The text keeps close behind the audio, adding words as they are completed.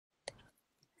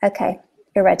Okay,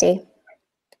 you're ready.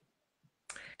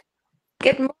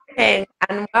 Good morning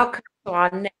and welcome to our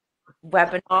next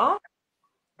webinar.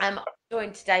 I'm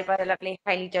joined today by the lovely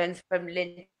Hayley Jones from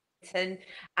Lynton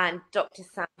and Dr.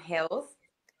 Sam Hills.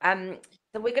 So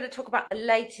we're going to talk about the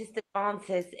latest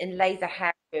advances in laser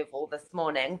hair removal this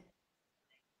morning.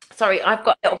 Sorry, I've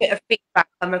got a little bit of feedback.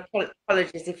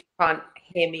 Apologies if you can't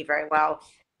hear me very well.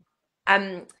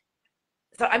 So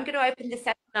I'm going to open the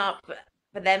session up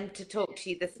for them to talk to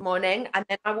you this morning, and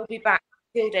then I will be back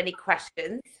to field any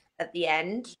questions at the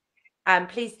end.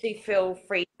 Please do feel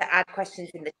free to add questions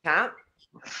in the chat,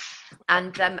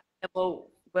 and we'll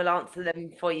answer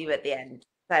them for you at the end.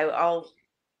 So I'll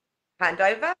hand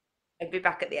over. I'll be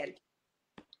back at the end.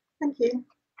 Thank you.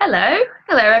 Hello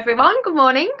everyone. Good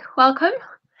morning. Welcome.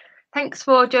 Thanks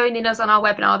for joining us on our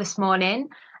webinar this morning.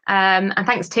 And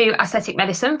thanks to Aesthetic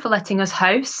Medicine for letting us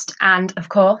host. And of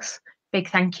course, big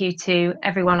thank you to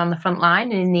everyone on the front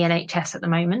line and in the NHS at the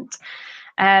moment.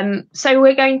 So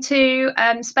we're going to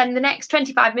spend the next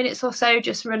 25 minutes or so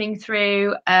just running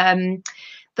through the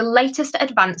latest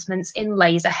advancements in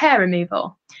laser hair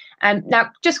removal.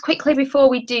 Now, just quickly before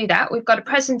we do that, we've got a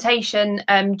presentation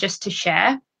just to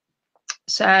share.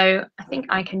 So I think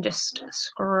I can just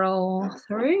scroll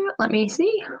through. Let me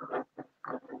see.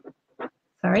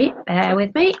 Sorry, bear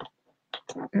with me.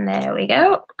 There we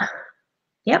go.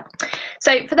 Yep.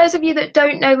 So for those of you that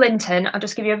don't know Lynton, I'll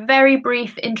just give you a very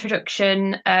brief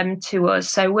introduction to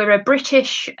us. So we're a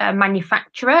British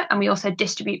manufacturer, and we also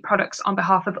distribute products on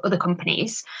behalf of other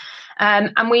companies.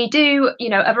 And we do,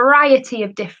 a variety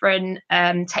of different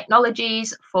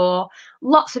technologies for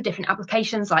lots of different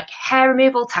applications like hair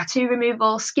removal, tattoo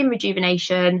removal, skin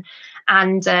rejuvenation.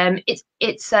 And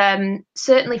it's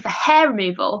certainly for hair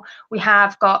removal, we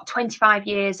have got 25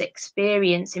 years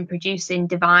experience in producing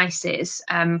devices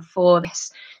for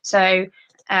this. So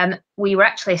we were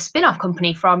actually a spin-off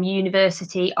company from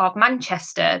University of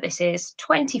Manchester. This is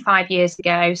 25 years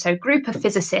ago. So a group of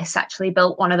physicists actually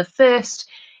built one of the first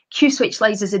Q-switch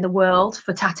lasers in the world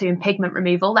for tattoo and pigment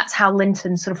removal. That's how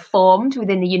Lynton sort of formed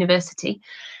within the university.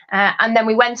 And then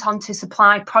we went on to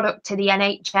supply product to the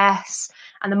NHS,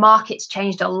 and the market's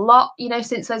changed a lot,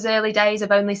 since those early days of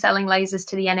only selling lasers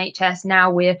to the NHS. Now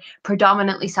we're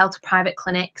predominantly sell to private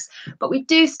clinics, but we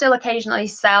do still occasionally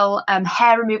sell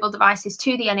hair removal devices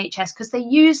to the NHS because they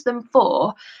use them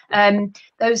for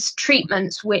those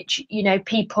treatments which,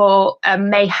 people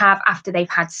may have after they've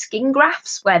had skin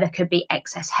grafts where there could be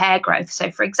excess hair growth.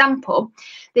 So for example,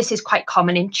 this is quite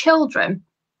common in children.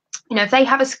 If they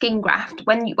have a skin graft,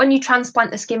 when you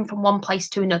transplant the skin from one place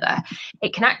to another,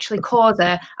 it can actually cause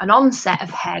an onset of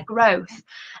hair growth.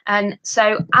 And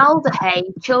so Alderhay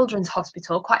Children's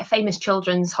Hospital, quite a famous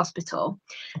children's hospital,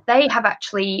 they have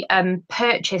actually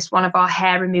purchased one of our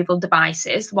hair removal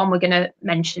devices, the one we're going to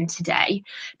mention today,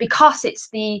 because it's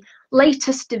the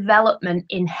latest development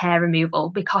in hair removal,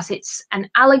 because it's an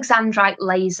Alexandrite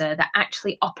laser that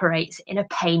actually operates in a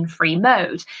pain-free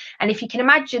mode. And if you can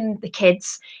imagine the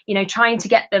kids, trying to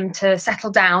get them to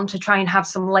settle down to try and have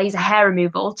some laser hair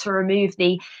removal to remove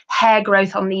the hair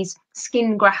growth on these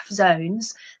skin graft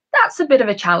zones, that's a bit of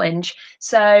a challenge.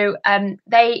 So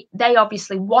they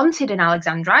obviously wanted an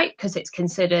Alexandrite because it's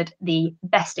considered the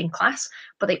best in class,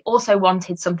 but they also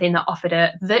wanted something that offered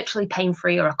a virtually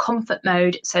pain-free or a comfort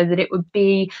mode so that it would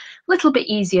be a little bit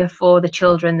easier for the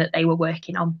children that they were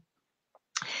working on.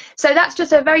 So that's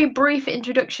just a very brief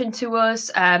introduction to us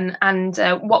and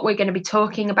what we're going to be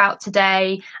talking about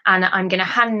today. And I'm going to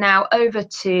hand now over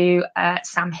to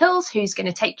Sam Hills, who's going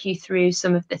to take you through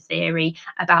some of the theory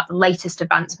about the latest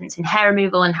advancements in hair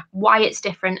removal and why it's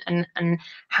different and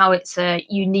how it's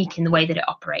unique in the way that it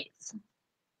operates.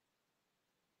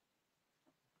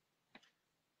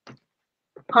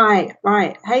 Hi,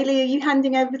 right. Hayley, are you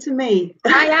handing over to me?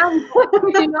 I am.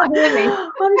 Could you not hear me?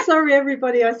 I'm sorry,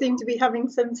 everybody. I seem to be having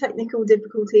some technical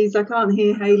difficulties. I can't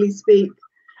hear Hayley speak.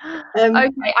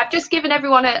 Okay, I've just given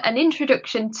everyone an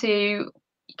introduction to.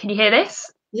 Can you hear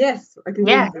this? Yes, I can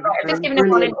hear you. I've just given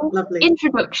everyone an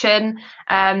introduction,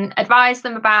 advised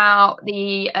them about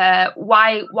the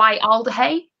why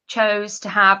Alderhay chose to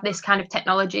have this kind of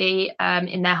technology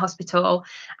in their hospital,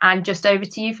 and just over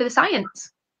to you for the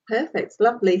science. Perfect,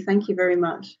 lovely, thank you very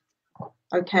much.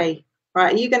 Okay,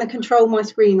 right, are you going to control my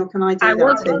screen or can I do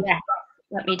that too? Yeah,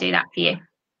 let me do that for you.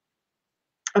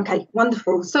 Okay,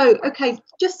 wonderful. So, okay,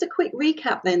 just a quick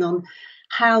recap then on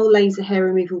how laser hair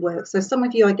removal works. So some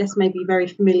of you, I guess, may be very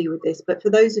familiar with this, but for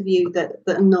those of you that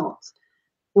are not,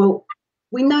 well,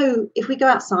 we know if we go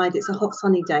outside, it's a hot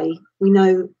sunny day. We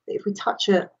know that if we touch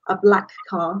a black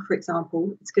car, for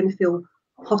example, it's going to feel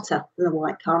hotter than a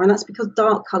white car, and that's because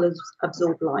dark colours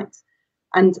absorb light.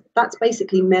 And that's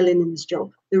basically melanin's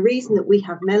job. The reason that we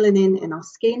have melanin in our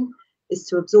skin is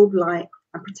to absorb light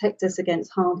and protect us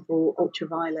against harmful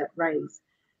ultraviolet rays.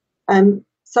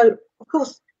 So, of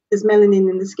course, there's melanin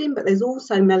in the skin, but there's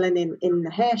also melanin in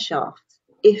the hair shaft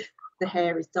if the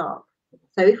hair is dark.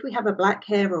 So if we have a black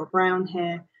hair or a brown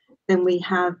hair, then we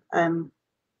have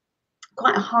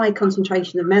quite a high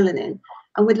concentration of melanin.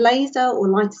 And with laser or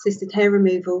light-assisted hair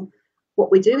removal,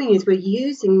 what we're doing is we're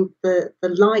using the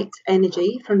light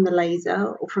energy from the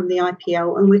laser or from the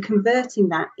IPL, and we're converting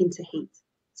that into heat.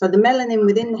 So the melanin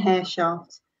within the hair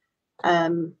shaft,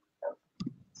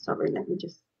 sorry, let me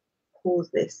just pause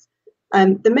this.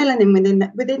 The melanin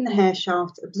within the hair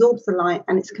shaft absorbs the light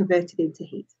and it's converted into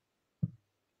heat.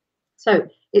 So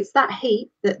it's that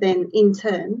heat that then in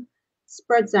turn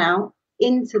spreads out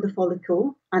into the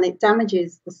follicle, and it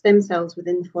damages the stem cells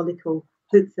within the follicle,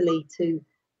 hopefully to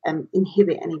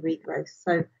inhibit any regrowth.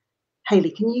 So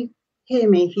Hayley, can you hear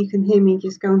me? If you can hear me,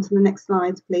 just go on to the next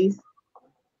slide, please.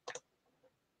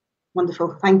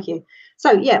 Wonderful, thank you.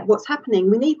 So yeah, what's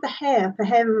happening? We need the hair for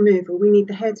hair removal. We need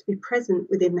the hair to be present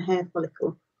within the hair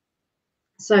follicle.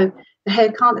 So the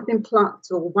hair can't have been plucked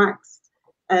or waxed.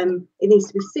 It needs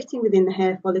to be sitting within the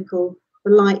hair follicle.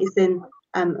 The light is then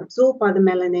absorbed by the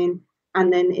melanin,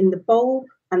 and then in the bulb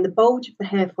and the bulge of the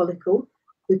hair follicle,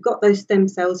 we've got those stem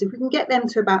cells. If we can get them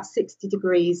to about 60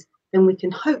 degrees, then we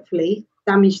can hopefully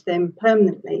damage them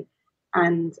permanently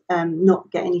and not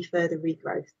get any further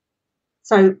regrowth.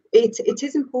 So it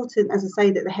is important, as I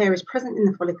say, that the hair is present in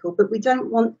the follicle, but we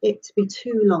don't want it to be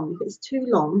too long. If it's too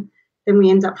long, then we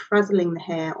end up frazzling the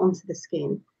hair onto the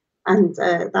skin, and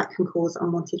that can cause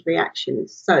unwanted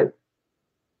reactions. So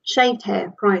shaved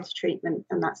hair prior to treatment,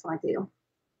 and that's ideal.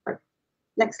 So,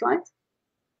 next slide.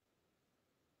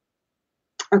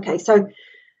 Okay, so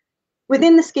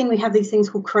within the skin, we have these things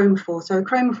called chromophore. So a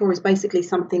chromophore is basically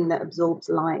something that absorbs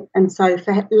light. And so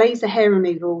for laser hair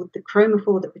removal, the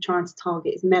chromophore that we're trying to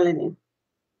target is melanin.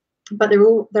 But there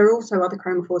are also other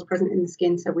chromophores present in the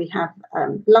skin. So we have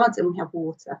blood and we have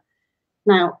water.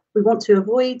 Now, we want to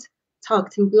avoid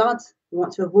targeting blood. We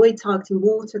want to avoid targeting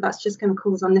water. That's just going to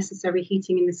cause unnecessary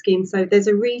heating in the skin. So there's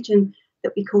a region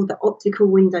that we call the optical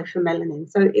window for melanin.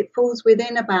 So it falls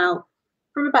within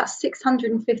from about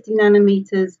 650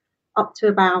 nanometers up to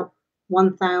about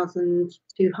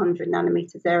 1,200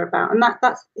 nanometers thereabout. And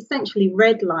that's essentially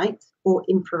red light or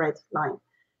infrared light.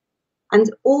 And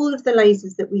all of the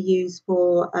lasers that we use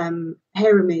for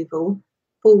hair removal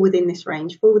fall within this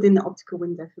range, fall within the optical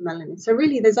window for melanin. So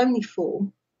really there's only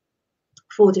four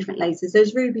different lasers.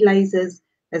 There's ruby lasers,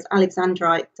 there's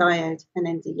Alexandrite, diode, and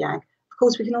Nd YAG. Of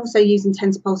course, we can also use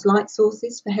intense pulse light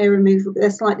sources for hair removal, but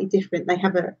they're slightly different. They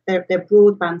have they're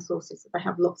broadband sources, so they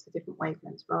have lots of different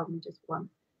wavelengths rather than just one.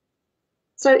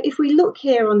 So if we look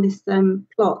here on this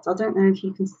plot, I don't know if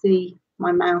you can see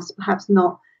my mouse, perhaps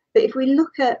not, but if we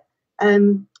look at,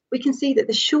 we can see that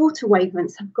the shorter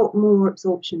wavelengths have got more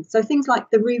absorption. So things like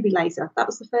the ruby laser, that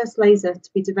was the first laser to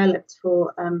be developed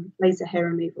for laser hair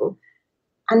removal.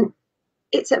 And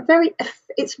it's a very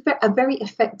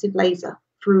effective laser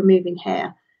for removing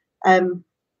hair.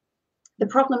 The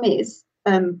problem is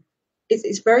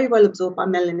it's very well absorbed by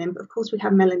melanin, but of course we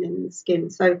have melanin in the skin.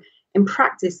 So in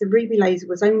practice, the ruby laser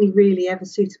was only really ever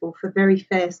suitable for very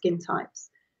fair skin types.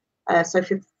 So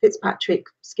for Fitzpatrick,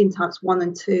 skin types 1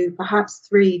 and 2, perhaps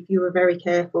 3 if you were very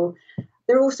careful.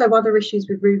 There are also other issues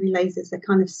with ruby lasers. They're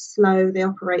kind of slow, they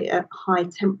operate at high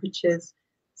temperatures.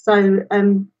 So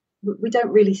we don't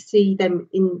really see them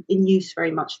in use very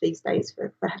much these days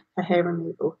for hair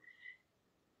removal.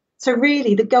 So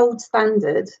really the gold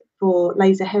standard for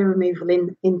laser hair removal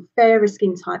in fairer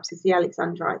skin types is the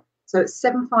Alexandrite. So at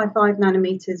 755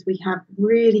 nanometers, we have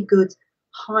really good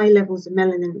high levels of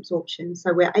melanin absorption.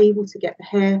 So we're able to get the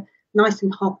hair nice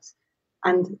and hot,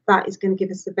 and that is going to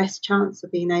give us the best chance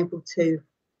of being able to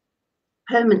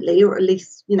permanently, or at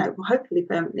least, hopefully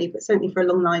permanently, but certainly for a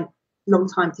long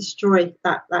time, destroy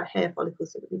that hair follicle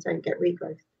so that we don't get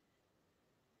regrowth.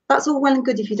 That's all well and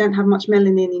good if you don't have much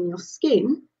melanin in your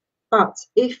skin, but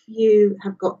if you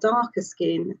have got darker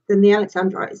skin, then the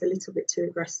Alexandrite is a little bit too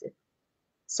aggressive.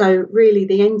 So really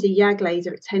the Nd YAG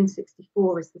laser at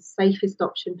 1064 is the safest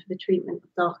option for the treatment of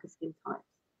darker skin types.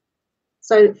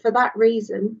 So for that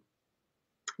reason,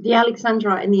 the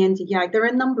Alexandrite and the Nd YAG, there are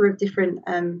a number of different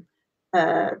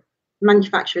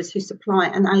manufacturers who supply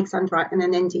an Alexandrite and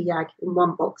an Nd YAG in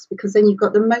one box, because then you've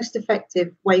got the most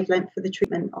effective wavelength for the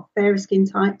treatment of fairer skin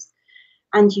types,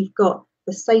 and you've got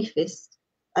the safest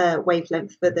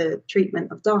wavelength for the treatment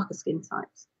of darker skin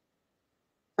types.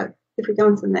 So if we go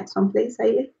on to the next one, please,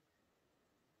 Hayley.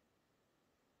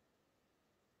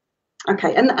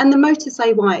 Okay, and the Motus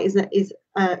AY is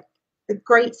a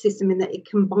great system in that it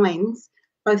combines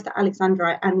both the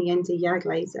Alexandrite and the Nd YAG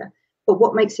laser. But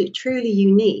what makes it truly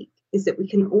unique is that we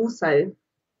can also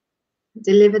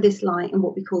deliver this light in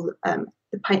what we call in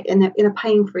a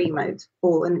pain-free mode,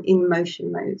 or an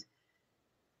in-motion mode.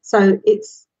 So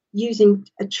it's using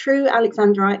a true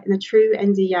Alexandrite and a true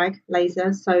Nd YAG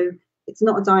laser. So it's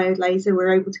not a diode laser.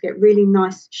 We're able to get really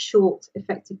nice, short,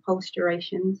 effective pulse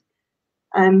durations.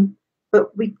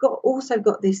 But we've also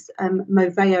got this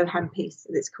Moveo handpiece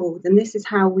that it's called, and this is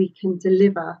how we can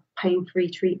deliver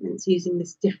pain-free treatments using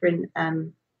this different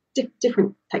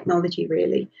technology,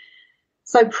 really.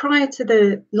 So prior to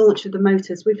the launch of the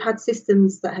motors, we've had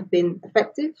systems that have been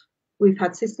effective, we've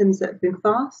had systems that have been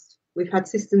fast, we've had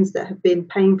systems that have been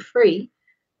pain-free,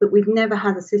 but we've never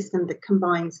had a system that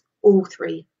combines all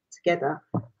three together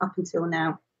up until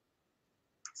now.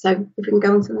 So if we can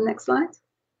go on to the next slide.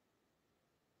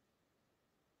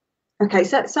 Okay,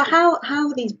 so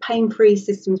how these pain-free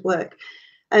systems work?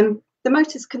 The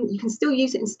motors you can still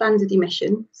use it in standard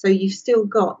emission, so you've still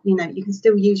got, you can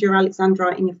still use your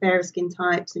Alexandrite in your fairer skin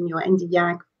types and your Nd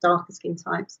YAG darker skin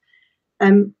types.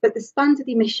 But the standard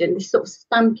emission, this sort of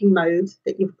stamping mode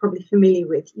that you're probably familiar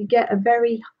with, you get a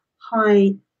very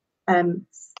high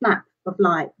snap of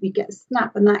light. You get a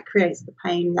snap, and that creates the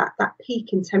pain, that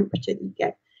peak in temperature that you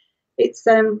get. It's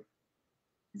a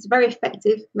very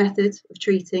effective method of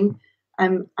treating.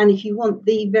 And if you want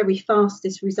the very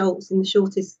fastest results in the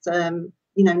shortest,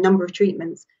 number of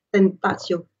treatments, then that's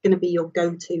going to be your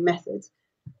go-to method.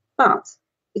 But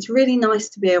it's really nice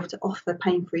to be able to offer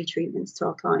pain-free treatments to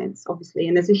our clients, obviously,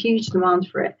 and there's a huge demand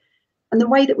for it. And the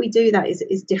way that we do that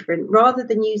is different. Rather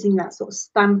than using that sort of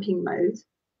stamping mode,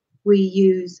 we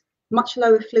use much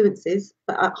lower fluencies,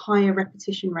 but at higher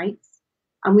repetition rates.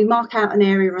 And we mark out an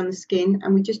area on the skin,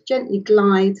 and we just gently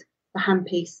glide the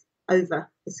handpiece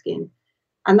over the skin.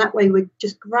 And that way we're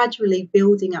just gradually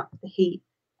building up the heat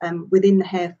within the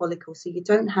hair follicle, so you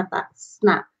don't have that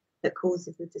snap that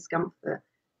causes the discomfort.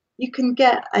 You can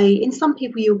get in some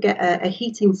people you'll get a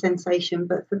heating sensation,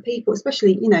 but for people,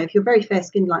 especially, if you're very fair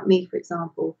skinned like me, for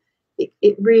example,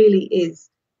 it really is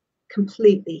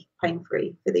completely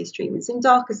pain-free for these treatments. In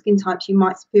darker skin types, you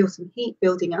might feel some heat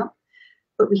building up,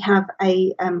 but we have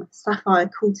a sapphire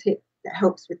cool tip that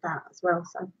helps with that as well.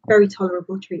 So very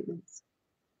tolerable treatments.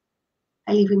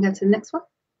 Ellie, we can go to the next one.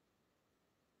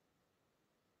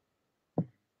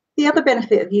 The other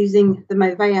benefit of using the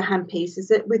Moveo handpiece is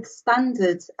that with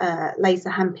standard laser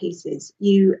handpieces,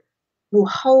 you will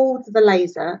hold the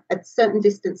laser at a certain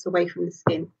distance away from the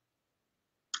skin,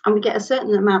 and we get a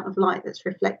certain amount of light that's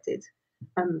reflected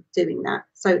doing that.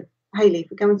 So Hayley, if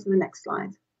we go on to the next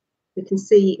slide, we can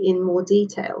see in more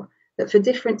detail that for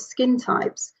different skin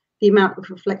types, the amount of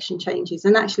reflection changes,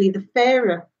 and actually the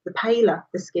fairer, the paler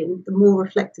the skin, the more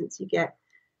reflectance you get.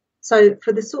 So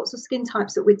for the sorts of skin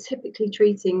types that we're typically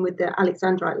treating with the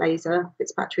Alexandrite laser,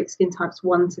 Fitzpatrick skin types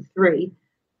 1 to 3,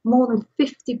 more than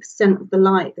 50% of the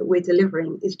light that we're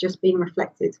delivering is just being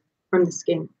reflected from the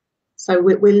skin. So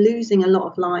we're losing a lot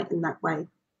of light in that way.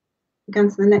 Go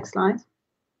to the next slide.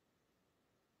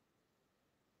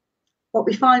 What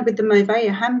we find with the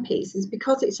Moveo handpiece is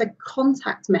because it's a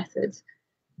contact method,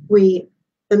 the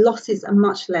losses are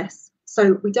much less.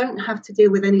 So we don't have to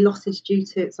deal with any losses due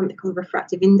to something called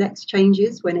refractive index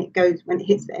changes when it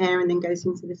hits the air and then goes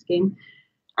into the skin.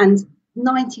 And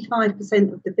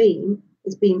 95% of the beam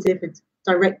is being delivered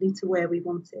directly to where we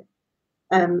want it.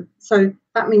 So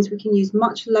that means we can use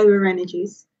much lower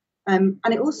energies. And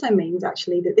it also means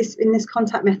actually that in this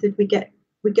contact method we get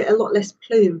a lot less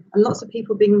plume, and lots of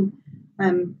people being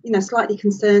slightly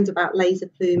concerned about laser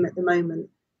plume at the moment,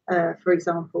 for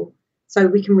example. So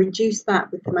we can reduce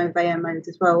that with the Moveo mode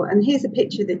as well. And here's a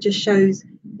picture that just shows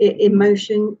it in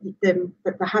motion, the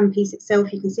handpiece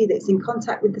itself. You can see that it's in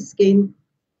contact with the skin.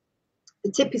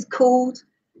 The tip is cooled,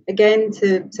 again,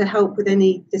 to help with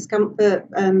any discomfort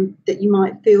that you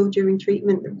might feel during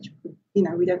treatment, which,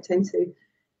 we don't tend to.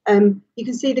 You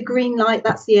can see the green light,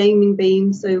 that's the aiming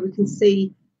beam. So we can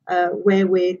see where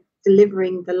we're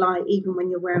delivering the light even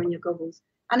when you're wearing your goggles.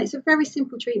 And it's a very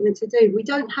simple treatment to do. We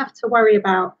don't have to worry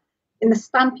about, in the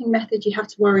stamping method, you have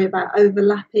to worry about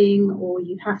overlapping, or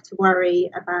you have to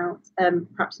worry about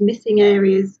perhaps missing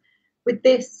areas. With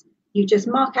this, you just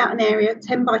mark out an area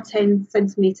 10 by 10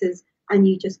 centimeters, and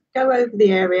you just go over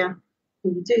the area.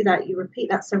 And you do that, you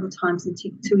repeat that several times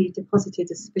until you've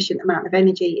deposited a sufficient amount of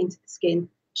energy into the skin.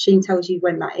 Machine tells you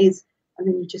when that is, and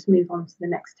then you just move on to the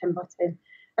next 10 by 10.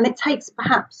 And it takes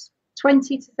perhaps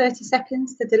 20 to 30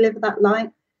 seconds to deliver that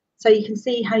light. So you can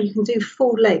see how you can do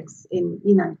full legs in,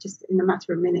 just in a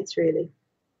matter of minutes, really.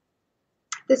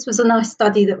 This was a nice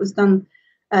study that was done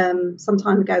some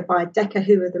time ago by Deca,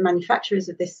 who are the manufacturers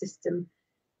of this system,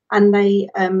 and they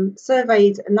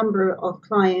surveyed a number of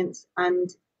clients and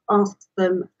asked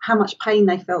them how much pain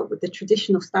they felt with the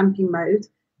traditional stamping mode,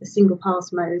 the single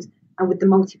pass mode, and with the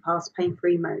multi-pass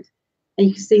pain-free mode. And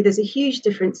you can see there's a huge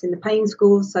difference in the pain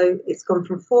score. So it's gone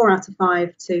from 4 out of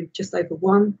 5 to just over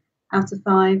 1 out of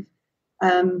 5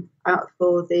 out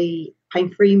for the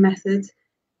pain-free method.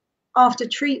 After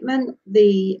treatment,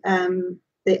 the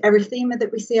erythema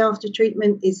that we see after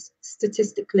treatment is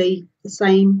statistically the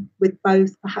same with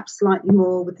both, perhaps slightly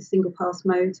more with the single pass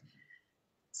mode.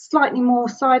 Slightly more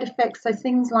side effects, so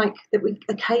things like that we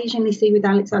occasionally see with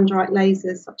Alexandrite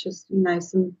lasers, such as, you know,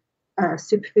 some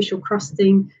superficial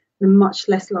crusting. We're much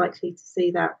less likely to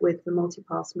see that with the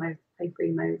multi-pass mode,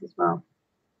 pain-free mode as well.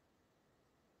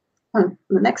 On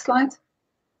the next slide.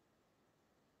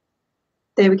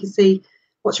 There we can see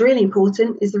what's really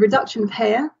important is the reduction of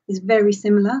hair is very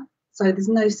similar. So there's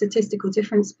no statistical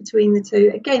difference between the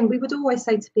two. Again, we would always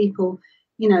say to people,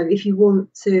 you know, if you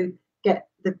want to get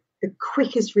the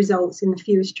quickest results in the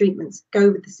fewest treatments, go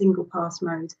with the single pass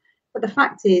mode. But the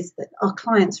fact is that our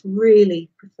clients really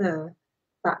prefer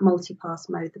that multi-pass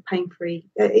mode, the pain-free.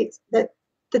 It's that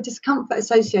the discomfort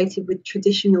associated with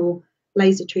traditional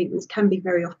laser treatments can be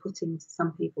very off-putting to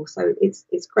some people. So it's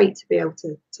great to be able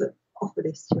to offer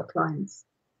this to your clients.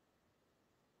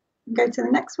 Go to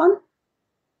the next one.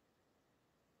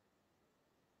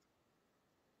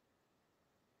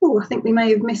 Oh, I think we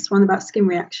may have missed one about skin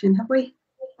reaction, have we?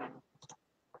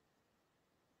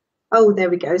 Oh, there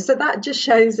we go. So that just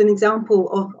shows an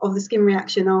example of the skin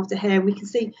reaction after hair. We can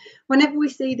see whenever we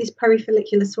see this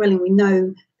perifollicular swelling, we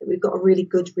know that we've got a really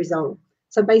good result.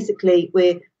 So basically,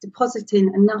 we're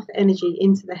depositing enough energy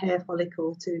into the hair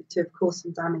follicle to cause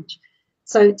some damage.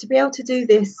 So to be able to do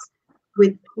this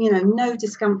with, you know, no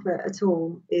discomfort at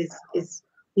all is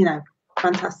you know,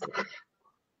 fantastic.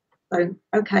 So,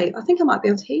 okay, I think I might be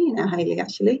able to hear you now, Hayley,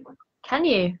 actually. Can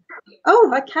you?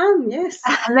 Oh, I can, yes.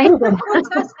 Amazing.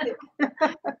 Fantastic.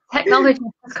 Technology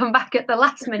has come back at the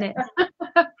last minute.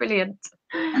 Brilliant.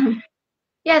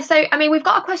 Yeah, so I mean, we've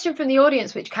got a question from the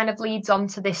audience which kind of leads on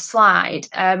to this slide,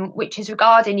 which is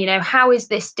regarding, you know, how is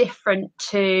this different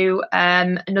to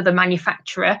another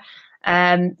manufacturer,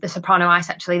 the Soprano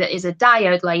Ice, actually, that is a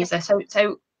diode laser.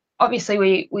 So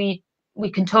obviously we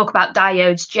can talk about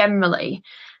diodes generally.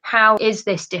 How is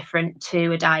this different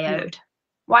to a diode?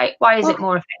 Why is it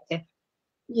more effective?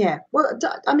 Yeah, well,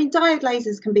 I mean, diode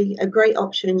lasers can be a great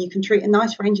option. You can treat a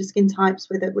nice range of skin types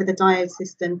with a diode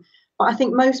system. But I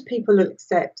think most people will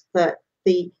accept that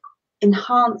the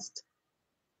enhanced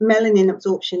melanin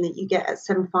absorption that you get at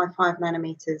 755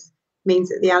 nanometers means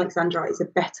that the Alexandrite is a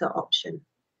better option.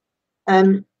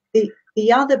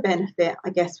 The other benefit, I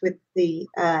guess, with the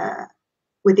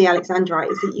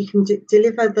Alexandrite is that you can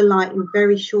deliver the light in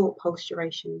very short pulse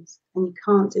durations, and you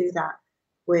can't do that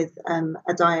with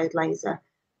a diode laser.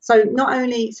 So not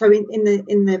only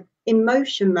in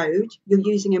motion mode, you're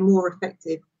using a more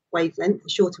effective wavelength, a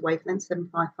shorter wavelength,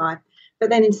 755, but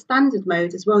then in standard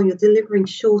mode as well, you're delivering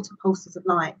shorter pulses of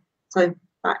light. So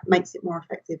that makes it more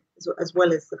effective, as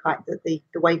well as the fact that the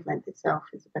wavelength itself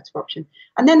is a better option.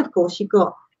 And then, of course, you've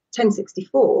got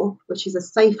 1064, which is a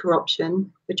safer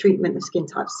option for treatment of skin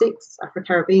type 6,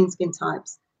 Afro-Caribbean skin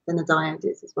types, than the diode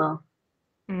is as well.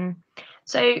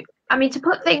 So, I mean, to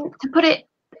put it,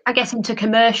 I guess, into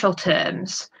commercial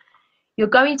terms, you're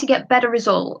going to get better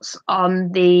results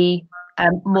on the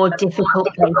more difficult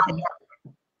cases.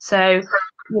 So,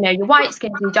 you know, your white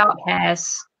skin, your dark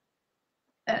hairs,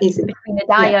 between a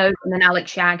diode and an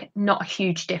Alex Yag, not a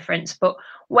huge difference. But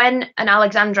when an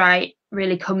Alexandrite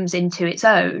really comes into its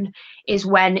own is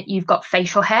when you've got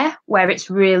facial hair where it's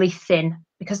really thin,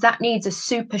 because that needs a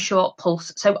super short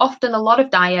pulse. So often a lot of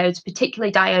diodes,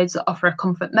 particularly diodes that offer a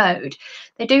comfort mode,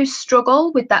 they do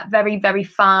struggle with that very, very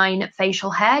fine facial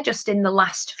hair just in the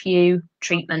last few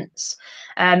treatments.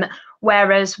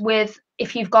 Whereas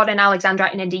if you've got an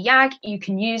Alexandrite and Nd Yag, you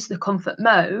can use the comfort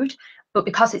mode, but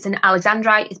because it's an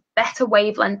Alexandrite, it's better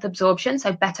wavelength absorption,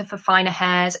 so better for finer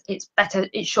hairs. It's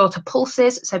shorter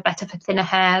pulses, so better for thinner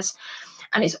hairs.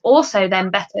 And it's also then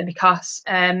better because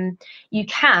you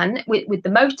can, with the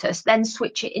Motus, then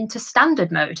switch it into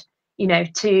standard mode, you know,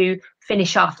 to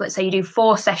finish off. Let's say you do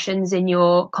 4 sessions in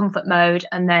your comfort mode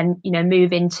and then, you know,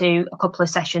 move into a couple of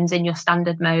sessions in your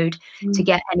standard mode to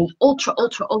get any ultra,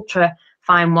 ultra, ultra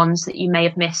fine ones that you may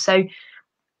have missed. So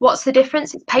what's the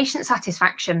difference? It's patient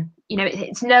satisfaction. You know,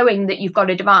 it's knowing that you've got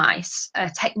a device, a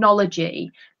technology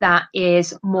that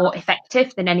is more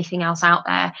effective than anything else out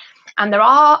there. And there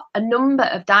are a number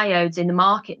of diodes in the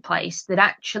marketplace that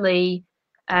actually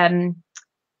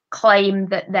claim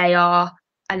that they are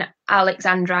an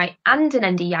Alexandrite and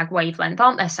an Nd wavelength,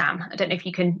 aren't there, Sam? I don't know if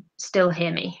you can still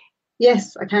hear me.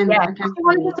 Yes, I can. Yeah, I can. I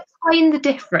wanted to explain the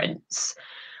difference.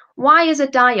 Why is a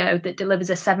diode that delivers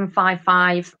a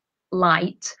 755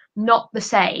 light not the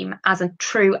same as a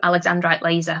true Alexandrite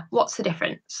laser? What's the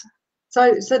difference?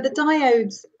 So the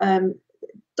diodes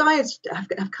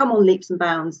have come on leaps and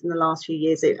bounds in the last few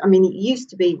years. I mean, it used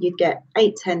to be you'd get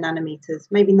 810 nanometers,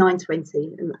 maybe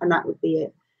 920, and that would be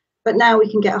it. But now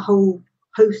we can get a whole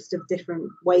host of different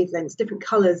wavelengths, different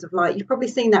colors of light. You've probably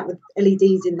seen that with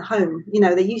LEDs in the home. You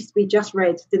know, they used to be just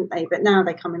red, didn't they? But now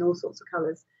they come in all sorts of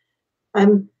colors.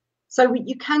 So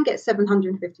you can get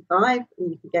 755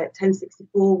 and you can get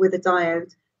 1064 with a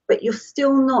diode, but you're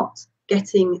still not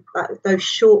getting those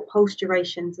short pulse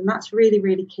durations, and that's really,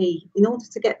 really key. In order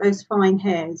to get those fine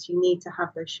hairs, you need to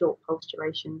have those short pulse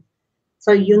durations.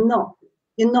 So you're not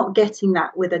getting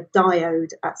that with a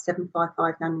diode at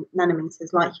 755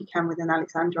 nanometers like you can with an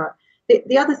Alexandrite.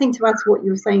 The other thing to add to what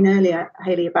you were saying earlier,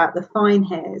 Hayley, about the fine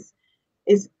hairs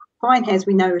is fine hairs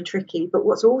we know are tricky, but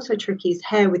what's also tricky is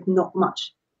hair with not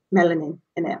much melanin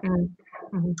in it.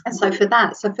 Mm-hmm. And so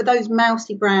for those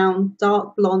mousy brown,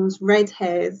 dark blondes, red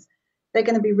hairs, they're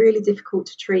going to be really difficult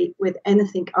to treat with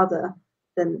anything other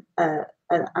than an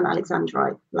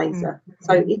Alexandrite laser. Mm-hmm.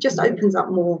 So it just opens up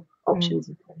more options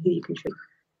of who you can treat.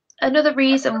 Another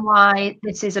reason why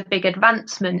this is a big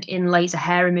advancement in laser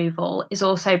hair removal is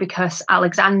also because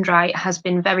Alexandrite has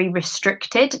been very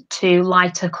restricted to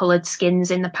lighter coloured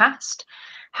skins in the past.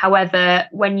 However,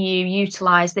 when you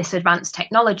utilise this advanced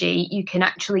technology, you can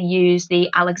actually use the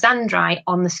Alexandrite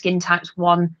on the skin types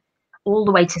 1 all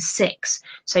the way to 6.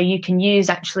 So you can use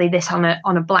actually this on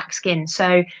a black skin.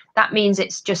 So that means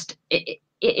it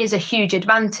is a huge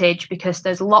advantage, because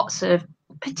there's lots of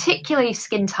particularly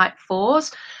skin type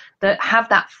 4s that have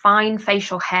that fine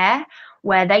facial hair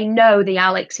where they know the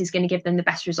Alex is going to give them the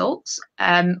best results,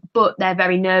 but they're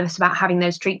very nervous about having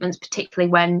those treatments, particularly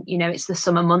when, you know, it's the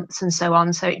summer months and so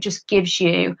on. So it just gives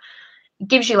you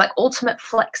like ultimate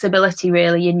flexibility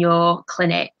really in your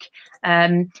clinic.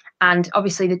 And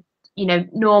obviously the, you know,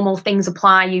 normal things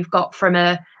apply. You've got from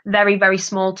a very, very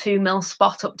small 2 mil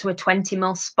spot up to a 20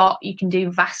 mil spot. You can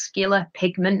do vascular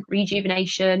pigment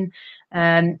rejuvenation.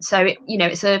 So it, you know,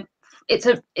 it's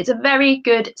a very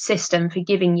good system for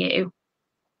giving you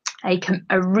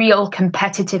a real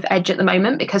competitive edge at the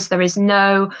moment, because there is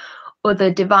no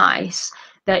other device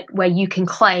where you can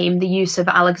claim the use of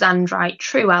Alexandrite,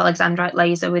 true Alexandrite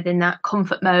laser within that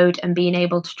comfort mode and being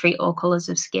able to treat all colours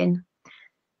of skin.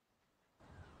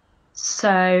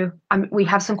 So we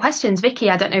have some questions,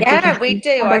 Vicky. I don't know. Yeah, we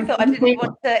do. I thought I didn't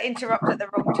want to interrupt at the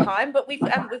wrong time, but we've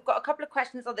got a couple of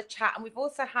questions on the chat, and we've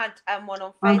also had one on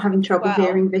Facebook. I'm having trouble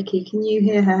hearing Vicky. Can you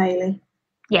hear her, Hayley?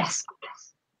 Yes.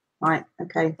 Right.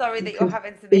 Okay. Sorry that you're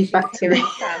having some issues hearing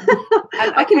Sam.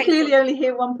 I can clearly only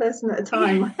hear one person at a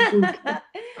time.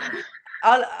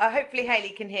 Hopefully Hayley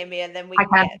can hear me, and then we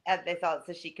can get this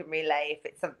answer. She can relay if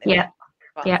it's something. Yeah.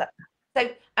 So,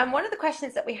 one of the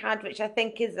questions that we had, which I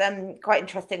think is quite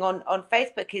interesting on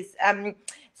Facebook, is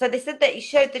so they said that you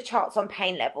showed the charts on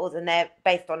pain levels, and they're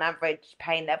based on average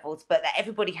pain levels, but that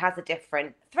everybody has a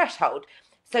different threshold.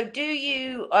 So do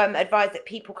you advise that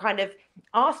people kind of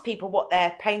ask people what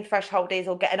their pain threshold is,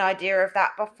 or get an idea of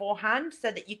that beforehand,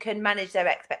 so that you can manage their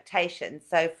expectations?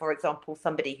 So, for example,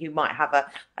 somebody who might have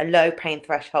a low pain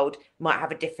threshold might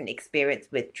have a different experience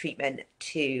with treatment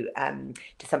to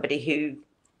somebody who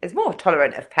is more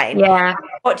tolerant of pain. Yeah.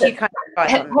 What do you kind of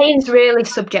advise on? Pain's really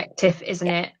subjective, isn't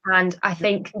it? And I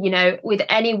think, you know, with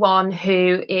anyone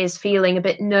who is feeling a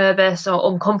bit nervous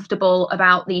or uncomfortable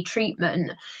about the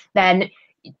treatment, then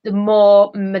the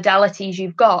more modalities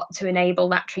you've got to enable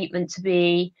that treatment to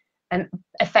be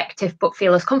effective but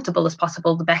feel as comfortable as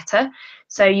possible, the better.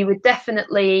 So you would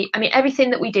definitely, I mean, everything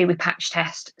that we do with patch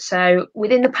test, so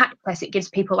within the patch test, it gives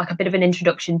people like a bit of an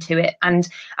introduction to it, and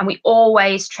we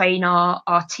always train our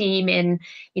team in,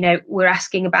 you know, we're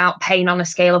asking about pain on a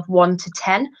scale of 1 to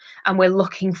 10, and we're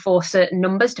looking for certain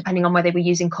numbers depending on whether we're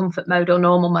using comfort mode or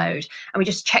normal mode, and we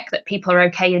just check that people are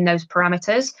okay in those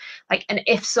parameters. Like, and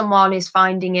if someone is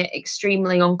finding it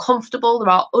extremely uncomfortable, there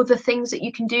are other things that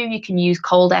you can do. You can use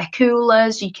cold air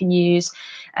coolers, you can use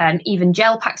even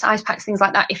gel packs, ice packs, things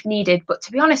like that if needed. But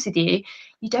to be honest with you,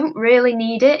 you don't really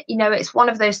need it. You know, it's one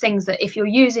of those things that if you're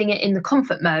using it in the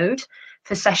comfort mode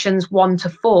for sessions 1 to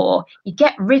 4, you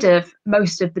get rid of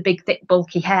most of the big, thick,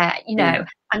 bulky hair, you know.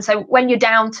 And so when you're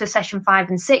down to session 5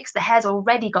 and 6, the hair's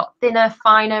already got thinner,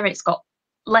 finer, it's got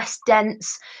less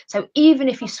dense. So even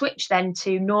if you switch then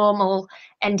to normal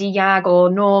Nd or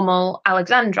normal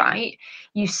Alexandrite,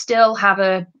 you still have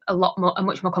a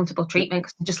much more comfortable treatment,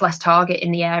 because just less target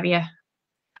in the area.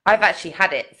 I've actually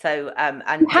had it, so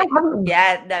You have, haven't you?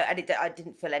 yeah, no, and I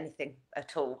didn't feel anything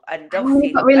at all. And Oh, you've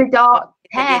obviously, got really dark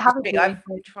in the hair, haven't industry,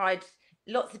 you? I've tried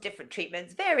lots of different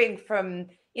treatments, varying from,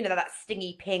 that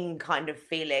stingy ping kind of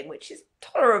feeling, which is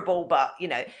tolerable, but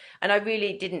and I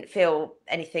really didn't feel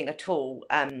anything at all.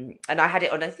 And I had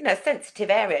it on a sensitive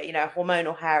area,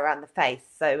 hormonal hair around the face,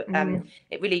 so Mm.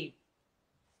 it really,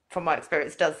 from my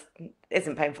experience,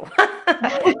 isn't painful.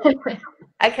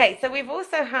 Okay, so we've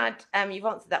also had, you've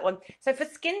answered that one. So for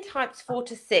skin types 4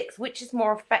 to 6, which is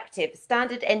more effective,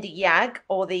 standard Nd YAG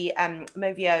or the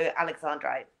Movio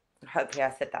Alexandrite? Hopefully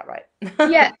I said that right.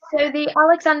 Yeah, so the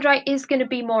Alexandrite is going to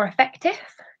be more effective.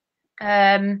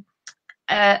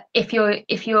 If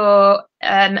you're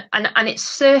and it's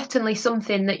certainly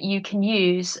something that you can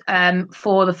use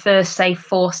for the first, say,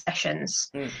 4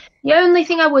 sessions. The only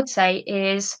thing I would say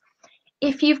is,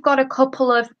 if you've got a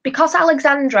couple of, because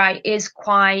Alexandrite is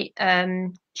quite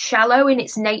shallow in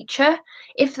its nature,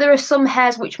 if there are some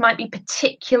hairs which might be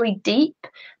particularly deep,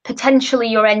 potentially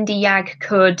your Nd YAG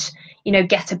could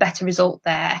get a better result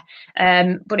there.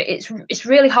 But it's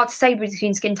really hard to say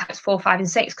between skin types 4, 5 and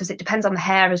 6, because it depends on the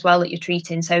hair as well that you're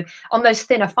treating. So on those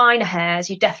thinner, finer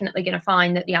hairs, you're definitely going to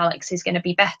find that the Alex is going to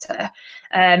be better.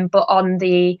 But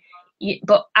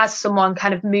as someone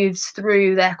kind of moves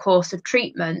through their course of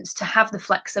treatments, to have the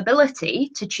flexibility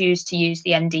to choose to use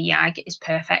the Nd YAG is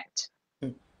perfect.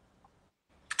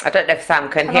 I don't know if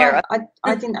Sam can hear us.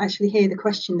 I didn't actually hear the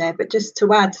question there, but just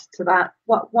to add to that,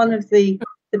 one of the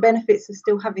benefits of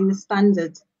still having the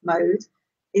standard mode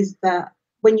is that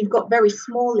when you've got very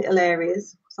small little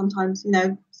areas, sometimes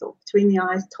sort of between the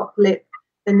eyes, top lip,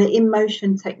 then the in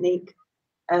motion technique,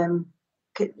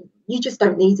 you just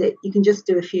don't need it. You can just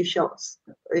do a few shots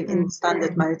in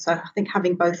standard mode. So I think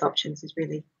having both options is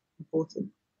really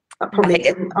important. That probably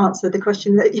didn't answer the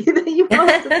question that you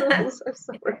asked at all. So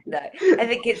sorry. No, I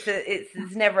think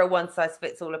there's never a one size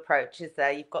fits all approach, is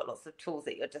there? You've got lots of tools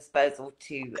at your disposal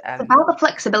to. It's about the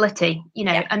flexibility,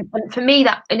 and for me,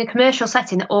 that in a commercial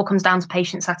setting, it all comes down to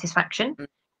patient satisfaction.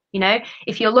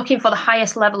 If you're looking for the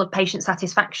highest level of patient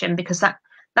satisfaction, because that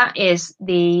is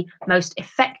the most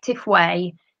effective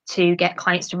way to get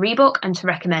clients to rebook and to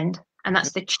recommend, and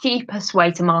that's the cheapest way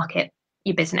to market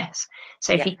your business.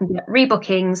 So if you can get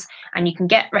rebookings and you can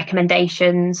get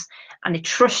recommendations and they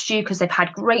trust you because they've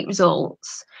had great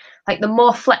results, like, the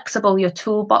more flexible your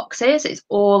toolbox is, it's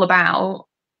all about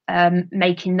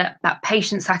making that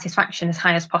patient satisfaction as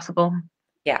high as possible.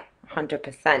 Yeah,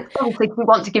 100%. Obviously, we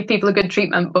want to give people a good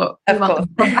treatment, but we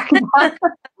want them to come back.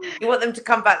 You want them to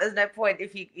come back. There's no point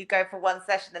if you go for one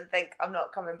session and think, I'm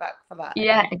not coming back for that.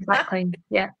 Yeah, exactly.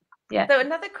 Yeah. So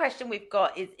another question we've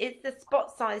got is the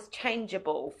spot size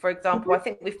changeable? For example, I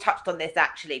think we've touched on this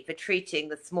actually for treating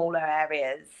the smaller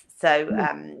areas. So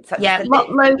such as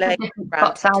loads of different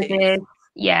spot sizes.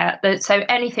 Yeah, so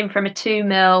anything from a 2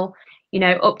 mil,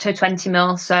 up to a 20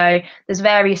 mil. So there's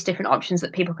various different options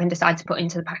that people can decide to put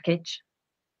into the package.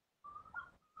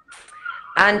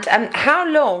 And how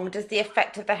long does the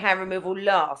effect of the hair removal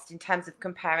last in terms of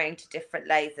comparing to different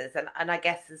lasers? And I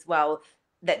guess as well,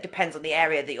 that depends on the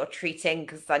area that you're treating,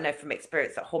 because I know from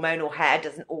experience that hormonal hair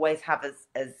doesn't always have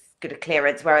as good a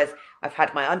clearance, whereas I've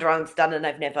had my underarms done and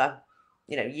I've never,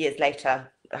 years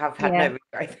later, have had no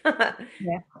regrowth.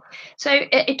 Yeah. So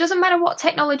it doesn't matter what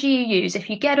technology you use. If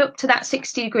you get up to that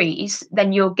 60 degrees,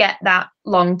 then you'll get that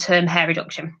long-term hair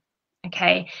reduction.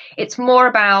 Okay. It's more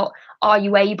about, are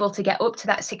you able to get up to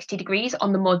that 60 degrees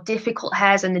on the more difficult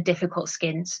hairs and the difficult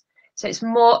skins? So it's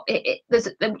more,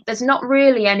 there's not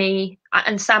really any,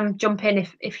 and Sam, jump in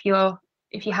if you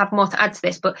have more to add to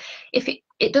this, but if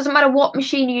it doesn't matter what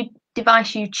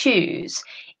device you choose,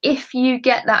 if you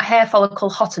get that hair follicle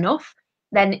hot enough,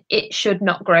 then it should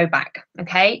not grow back.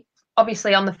 Okay.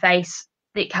 Obviously on the face,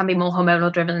 it can be more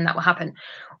hormonal driven and that will happen.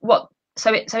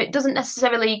 So it doesn't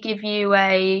necessarily give you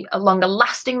a longer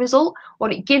lasting result.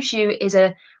 What it gives you is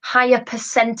a higher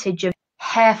percentage of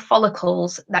hair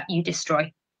follicles that you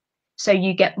destroy. So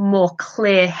you get more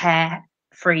clear hair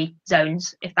free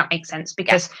zones, if that makes sense,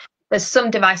 because there's some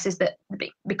devices that,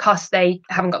 because they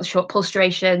haven't got the short pulse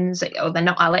durations or they're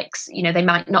not Alex, they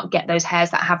might not get those hairs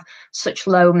that have such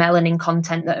low melanin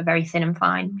content that are very thin and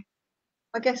fine.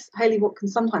 I guess, Hayley, what can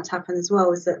sometimes happen as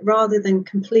well is that rather than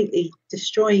completely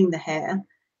destroying the hair,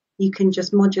 you can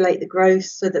just modulate the growth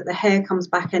so that the hair comes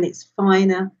back and it's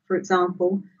finer, for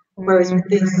example. Whereas with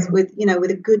this, with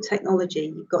a good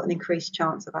technology, you've got an increased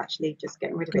chance of actually just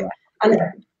getting rid of it. And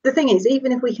the thing is,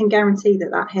 even if we can guarantee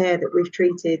that hair that we've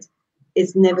treated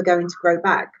is never going to grow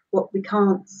back, what we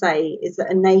can't say is that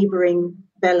a neighbouring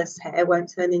vellus hair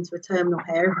won't turn into a terminal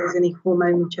hair if there's any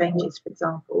hormonal changes, for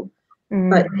example.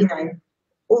 But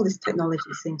all this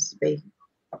technology seems to be,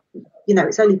 you know,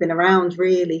 it's only been around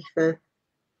really for,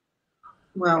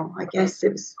 well, I guess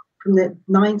it was from the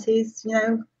 90s, you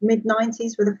know, mid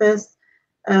 90s, where the first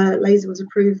laser was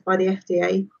approved by the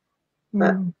FDA.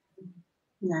 But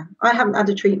yeah, I haven't had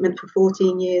a treatment for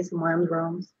 14 years in my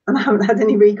underarms, and I haven't had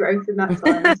any regrowth in that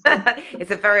time. So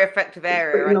it's a very effective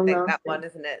area, I think, that one,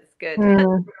 isn't it? It's good.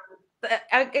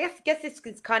 I guess this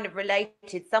is kind of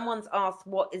related. Someone's asked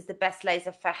what is the best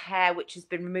laser for hair which has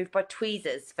been removed by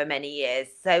tweezers for many years.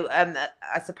 So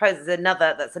I suppose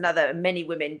that's another many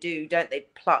women do, don't they,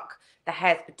 pluck the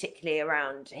hairs particularly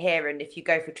around here, and if you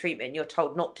go for treatment you're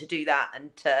told not to do that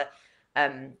and to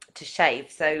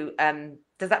shave. So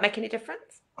does that make any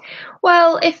difference?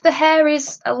 Well, if the hair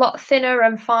is a lot thinner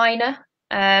and finer,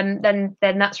 then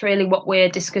that's really what we're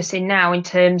discussing now in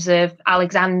terms of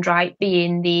Alexandrite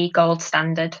being the gold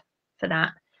standard for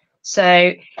that.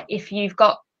 So if you've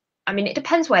got, I mean, it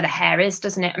depends where the hair is,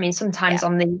 doesn't it? I mean, sometimes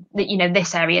on the you know,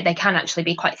 this area, they can actually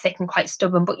be quite thick and quite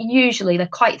stubborn, but usually they're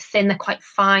quite thin, they're quite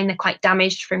fine, they're quite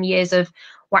damaged from years of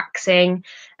waxing.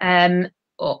 And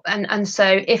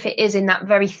so if it is in that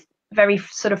very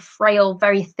sort of frail,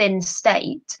 very thin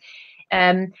state,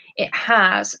 it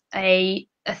has a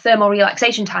thermal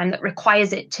relaxation time that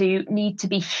requires it to need to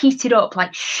be heated up,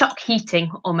 like shock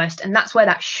heating almost, and that's where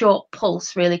that short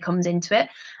pulse really comes into it.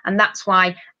 And that's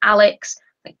why Alex,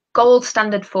 like, gold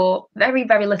standard for very,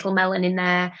 very little melanin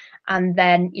there, and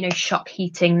then, you know, shock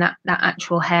heating that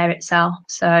actual hair itself.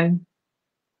 So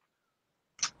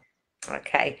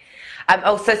okay.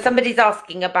 Also, somebody's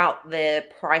asking about the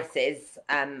prices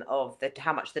of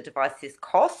how much the devices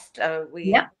cost. Are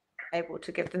we able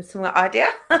to give them some idea?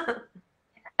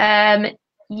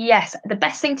 Yes, the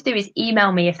best thing to do is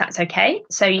email me if that's okay.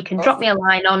 So you can drop me a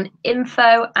line on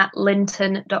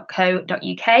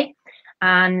info@lynton.co.uk,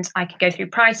 and I can go through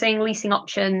pricing, leasing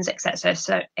options, etc.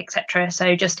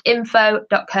 So just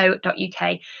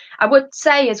info.co.uk. I would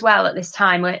say as well at this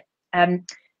time, we're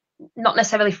not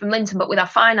necessarily from Lynton, but with our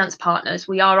finance partners,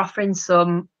 we are offering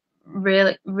some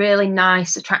really, really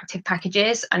nice, attractive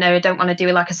packages. I know I don't want to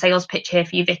do like a sales pitch here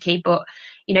for you, Vicky, but,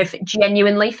 you know,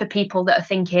 genuinely for people that are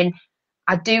thinking,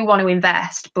 I do want to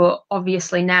invest, but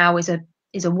obviously now is a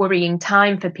worrying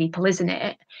time for people, isn't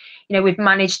it? You know, we've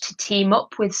managed to team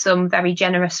up with some very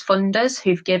generous funders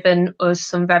who've given us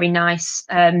some very nice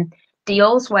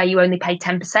deals where you only pay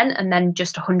 10% and then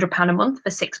just £100 a month for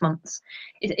 6 months.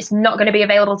 It's not going to be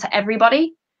available to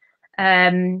everybody,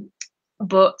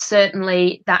 but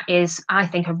certainly that is, I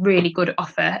think, a really good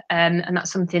offer, and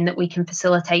that's something that we can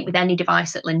facilitate with any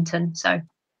device at Lynton. So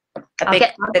I'll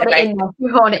get it in there.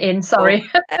 You want it in, sorry.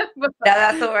 No,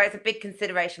 that's all right. It's a big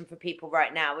consideration for people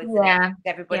right now, isn't it?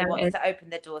 Everybody wants to open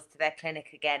their doors to their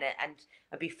clinic again and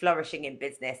be flourishing in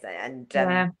business.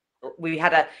 And we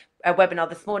had a webinar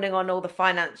this morning on all the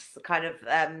finance kind of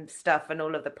stuff and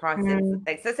all of the prices and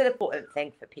things. So it's an important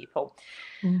thing for people.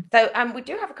 So we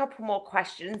do have a couple more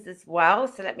questions as well.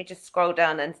 So let me just scroll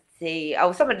down and see.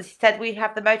 Oh, someone said we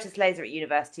have the Motus laser at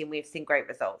university and we've seen great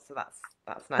results. So that's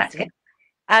nice. That's good.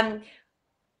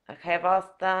 Okay, I've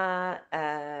asked that.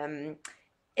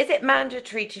 Is it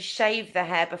mandatory to shave the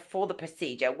hair before the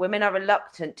procedure? Women are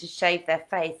reluctant to shave their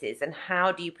faces, and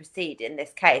how do you proceed in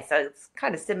this case? So it's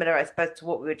kind of similar, I suppose, to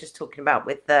what we were just talking about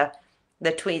with the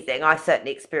tweezing. I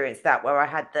certainly experienced that, where I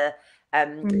had the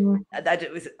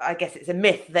I guess it's a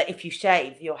myth that if you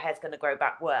shave, your hair's going to grow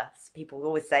back worse. People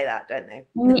always say that, don't they?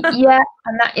 Yeah,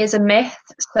 and that is a myth.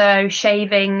 So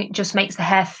shaving just makes the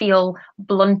hair feel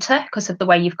blunter because of the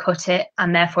way you've cut it,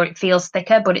 and therefore it feels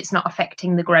thicker, but it's not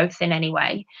affecting the growth in any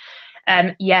way.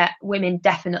 Yeah, women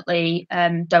definitely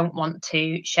don't want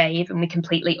to shave, and we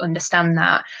completely understand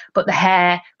that. But the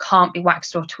hair can't be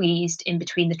waxed or tweezed in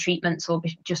between the treatments or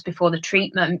just before the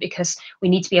treatment, because we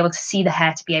need to be able to see the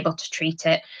hair to be able to treat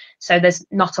it. So there's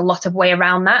not a lot of way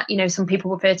around that. You know, some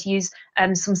people prefer to use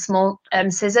some small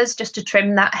scissors just to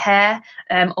trim that hair,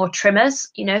 or trimmers,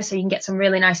 you know, so you can get some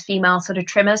really nice female sort of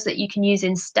trimmers that you can use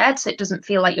instead, so it doesn't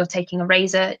feel like you're taking a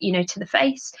razor, you know, to the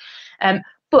face.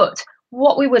 But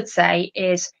what we would say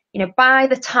is, you know, by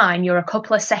the time you're a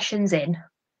couple of sessions in,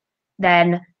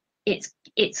 then it's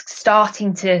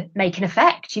starting to make an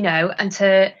effect, you know, and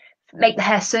to make the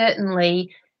hair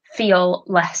certainly feel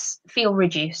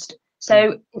reduced.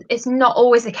 So it's not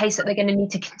always the case that they're going to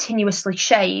need to continuously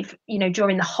shave, you know,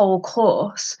 during the whole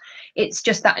course. It's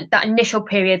just that initial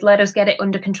period, let us get it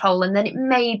under control, and then it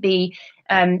may be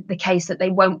the case that they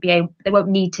won't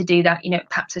need to do that, you know,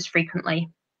 perhaps as frequently.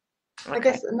 Okay. I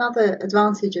guess another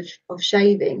advantage of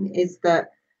shaving is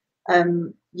that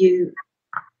if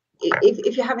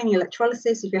you're having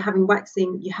electrolysis, if you're having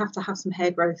waxing, you have to have some hair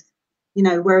growth you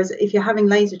know, whereas if you're having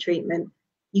laser treatment,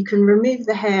 you can remove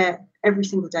the hair every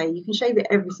single day. You can shave it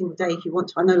every single day if you want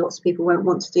to. I know lots of people won't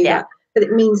want to do that, but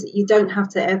it means that you don't have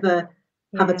to ever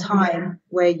have a time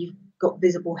where you've got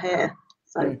visible hair.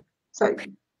 So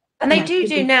and they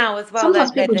do now as well.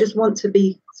 Sometimes people just want to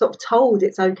be sort of told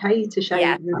it's okay to shave,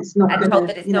 and it's not going told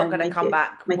that it's not going to come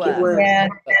back make it worse.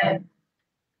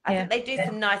 I think they do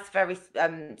some nice, very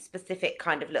specific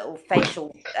kind of little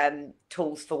facial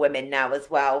tools for women now as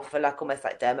well, for like almost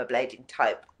like dermablading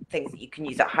type things that you can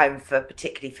use at home for,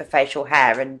 particularly for facial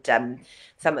hair, and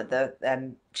some of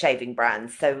the shaving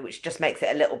brands. So which just makes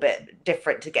it a little bit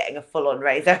different to getting a full-on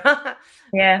razor.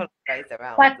 Razor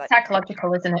out. Quite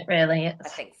psychological, isn't it? Really, I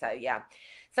think so. Yeah.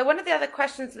 So one of the other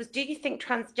questions was, do you think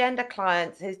transgender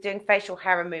clients who's doing facial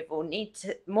hair removal need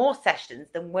more sessions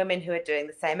than women who are doing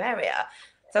the same area?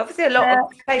 So obviously a lot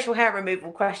of facial hair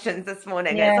removal questions this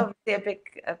morning. It's obviously a big.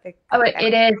 Oh,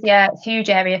 it is. Yeah, it's a huge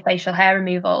area, facial hair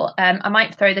removal. I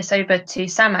might throw this over to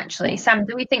Sam, actually. Sam,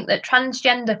 do we think that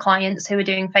transgender clients who are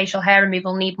doing facial hair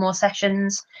removal need more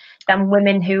sessions than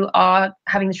women who are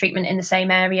having the treatment in the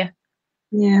same area?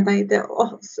 Yeah, they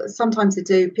sometimes they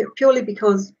do, purely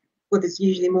because, well, there's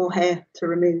usually more hair to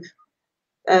remove.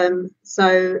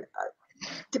 So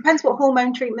depends what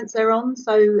hormone treatments they're on.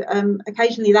 So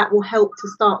occasionally that will help to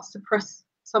start suppress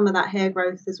some of that hair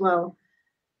growth as well.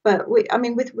 But I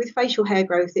mean, with facial hair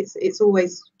growth, it's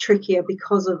always trickier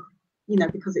because of, you know,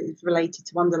 because it's related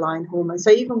to underlying hormones. So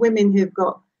even women who've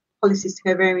got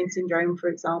polycystic ovarian syndrome, for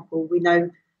example, we know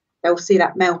they'll see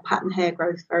that male pattern hair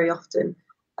growth very often.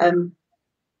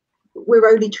 We're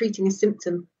only treating a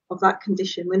symptom of that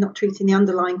condition. We're not treating the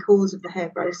underlying cause of the hair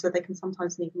growth, so they can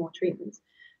sometimes need more treatments.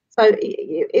 So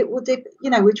it will, you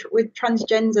know, with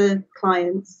transgender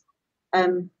clients,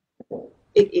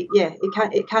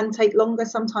 it can take longer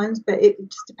sometimes, but it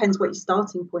just depends what your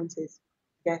starting point is,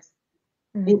 I guess.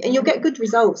 And you'll get good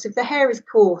results. If the hair is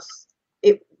coarse,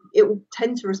 it will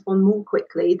tend to respond more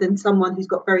quickly than someone who's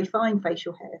got very fine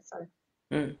facial hair. So.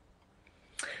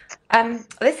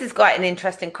 This is quite an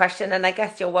interesting question, and I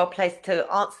guess you're well placed to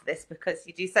answer this because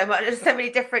you do so many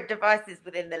different devices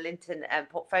within the Lynton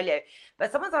portfolio.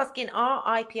 But someone's asking,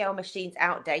 are IPL machines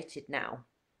outdated now?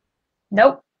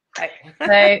 Nope.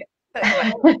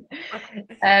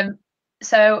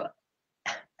 So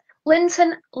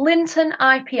Lynton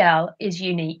IPL is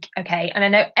unique, okay? And I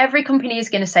know every company is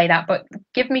going to say that, but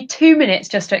give me 2 minutes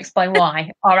just to explain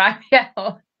why our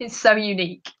IPL is so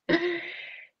unique.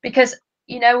 Because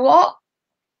you know what?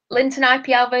 Lynton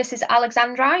IPL versus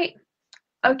Alexandrite.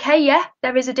 Okay, yeah,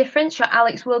 there is a difference. Your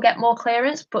Alex will get more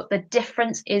clearance, but the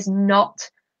difference is not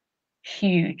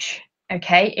huge.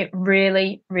 Okay, it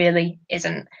really, really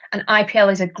isn't. And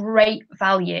IPL is a great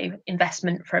value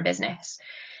investment for a business.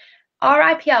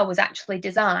 Our IPL was actually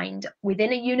designed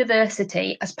within a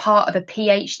university as part of a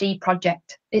PhD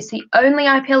project. It's the only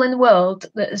IPL in the world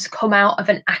that has come out of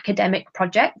an academic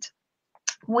project.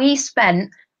 We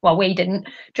didn't.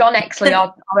 John Exley,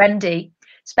 our ND,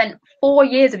 spent 4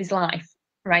 years of his life,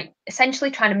 right, essentially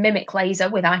trying to mimic laser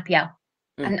with IPL.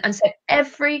 And so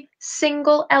every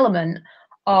single element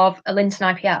of a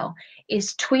Lynton IPL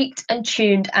is tweaked and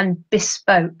tuned and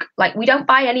bespoke. Like, we don't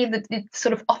buy any of the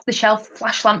sort of off-the-shelf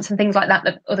flash lamps and things like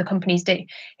that other companies do.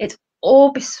 It's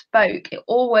all bespoke. It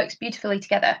all works beautifully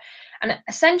together. And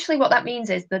essentially what that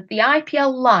means is that the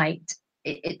IPL light,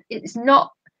 it's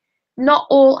not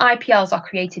all IPLs are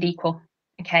created equal.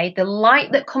 Okay, the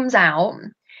light that comes out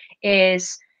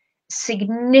is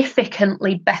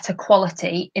significantly better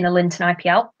quality in a Lynton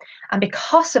IPL, and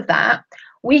because of that,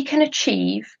 we can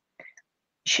achieve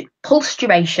pulse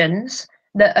durations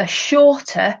that are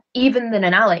shorter even than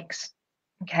an Alex.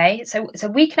 Okay, so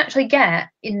we can actually get,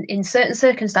 in certain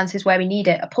circumstances where we need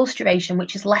it, a pulse duration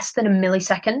which is less than a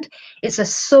millisecond. It's a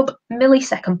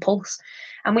sub-millisecond pulse,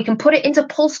 and we can put it into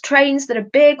pulse trains that are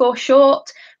big or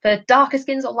short for darker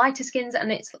skins or lighter skins,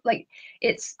 and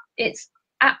it's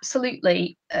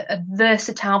absolutely a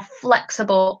versatile,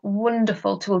 flexible,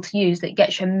 wonderful tool to use that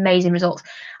gets you amazing results.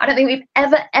 I don't think we've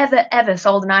ever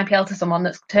sold an IPL to someone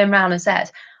that's turned around and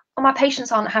said, "Oh, my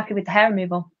patients aren't happy with the hair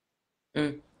removal."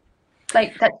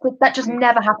 Like, that just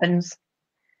never happens.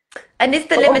 And is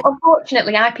the limit?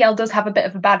 Unfortunately, IPL does have a bit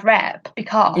of a bad rep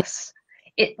because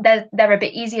they're a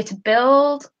bit easier to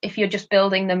build if you're just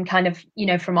building them kind of, you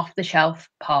know, from off the shelf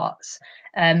parts.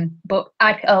 But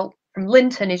IPL from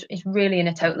Lynton is really in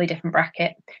a totally different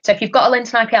bracket. So if you've got a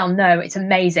Lynton IPL, no, it's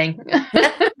amazing.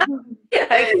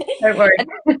 Don't worry.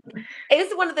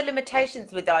 Is one of the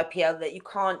limitations with IPL that you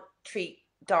can't treat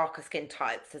darker skin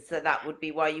types, so that would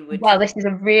be why you would? Well, this is a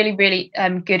really, really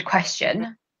good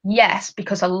question. Yes,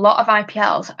 because a lot of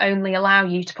IPLs only allow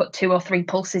you to put 2 or 3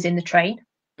 pulses in the train.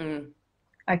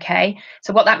 Okay,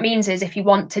 so what that means is if you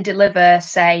want to deliver,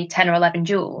 say, 10 or 11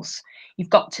 joules, you've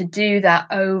got to do that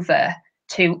over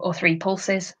 2 or 3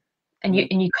 pulses, and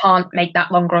you can't make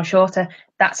that longer or shorter.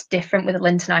 That's different with a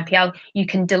Lynton IPL. You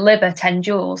can deliver 10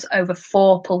 joules over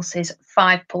 4 pulses,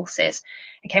 5 pulses.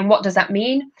 Okay, and what does that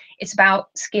mean? It's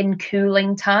about skin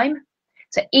cooling time.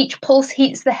 So each pulse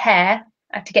heats the hair.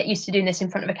 I have to get used to doing this in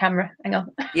front of a camera. Hang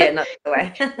on. Yeah, not the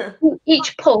way.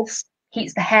 Each pulse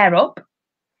heats the hair up.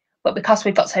 But because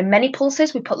we've got so many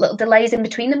pulses, we put little delays in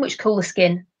between them, which cool the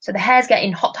skin. So the hair's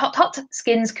getting hot, hot, hot,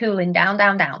 skin's cooling down,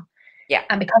 down, down. Yeah.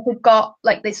 And because we've got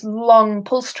like this long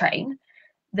pulse train,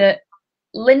 the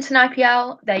Lynton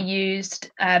IPL, they're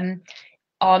used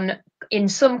in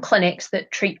some clinics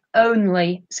that treat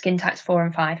only skin types 4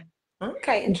 and 5.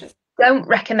 Okay, interesting. Don't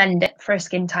recommend it for a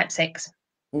skin type 6.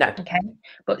 No. Okay.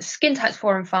 But skin types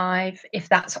 4 and 5, if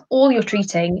that's all you're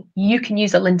treating, you can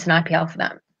use a Lynton IPL for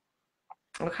that.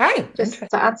 Okay. Just to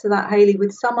add to that, Hayley,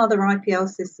 with some other IPL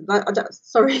systems,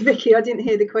 sorry, Vicky, I didn't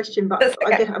hear the question, but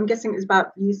okay. I'm guessing it was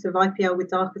about the use of IPL with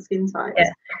darker skin types.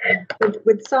 Yeah.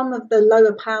 With some of the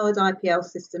lower powered IPL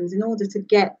systems, in order to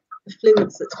get the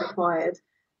fluence that's required,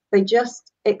 they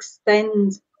just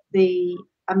extend the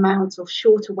amount of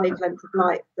shorter wavelength of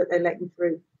light that they're letting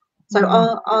through. So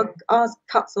ours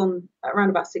cuts on around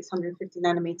about 650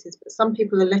 nanometers, but some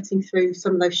people are letting through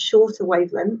some of those shorter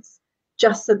wavelengths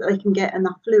just so that they can get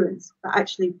enough fluence, but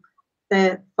actually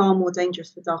they're far more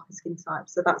dangerous for darker skin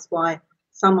types. So that's why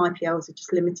some IPLs are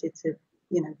just limited to,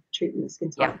 treatment of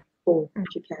skin type 4,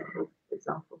 which you care for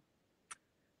example.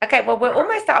 Okay, well, we're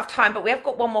almost out of time, but we have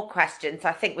got one more question, so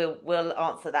I think we'll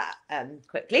answer that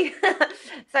quickly.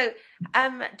 So,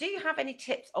 do you have any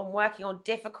tips on working on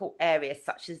difficult areas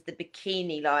such as the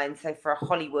bikini line, so for a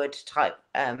Hollywood type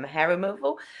hair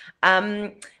removal?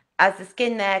 As the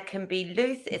skin there can be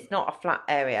loose, it's not a flat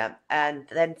area. And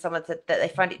then someone said that they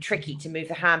find it tricky to move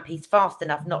the handpiece fast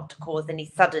enough not to cause any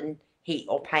sudden heat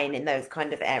or pain in those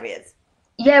kind of areas.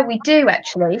 Yeah, we do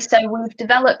actually. So we've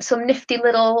developed some nifty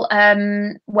little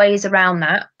ways around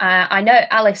that. I know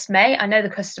Alice May, I know the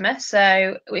customer.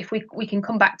 So if we can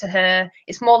come back to her,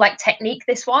 it's more like technique,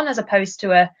 this one, as opposed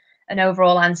to an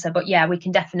overall answer. But yeah, we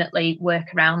can definitely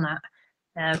work around that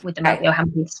with the Mobio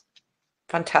handpiece.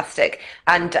 Fantastic.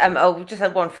 And I'll just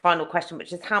have one final question,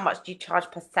 which is how much do you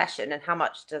charge per session, and how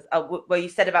much does well, you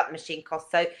said about the machine cost.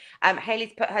 So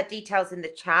Hayley's put her details in the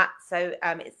chat. So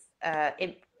it's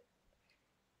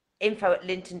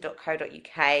info@lynton.co.uk.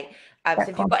 So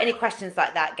if you've got any questions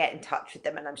like that, get in touch with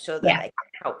them, and I'm sure that they can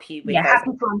help you with those.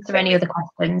 Happy to answer any other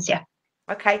questions. Yeah.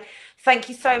 Okay, thank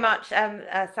you so much,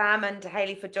 Sam and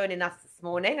Hayley, for joining us this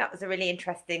morning. That was a really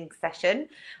interesting session.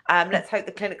 Let's hope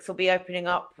the clinics will be opening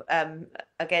up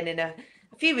again in a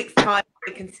few weeks' time.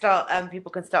 We can start.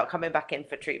 People can start coming back in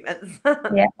for treatments.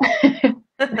 Yeah.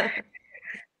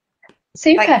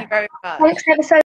 Super. Thank you very much. Thanks ever so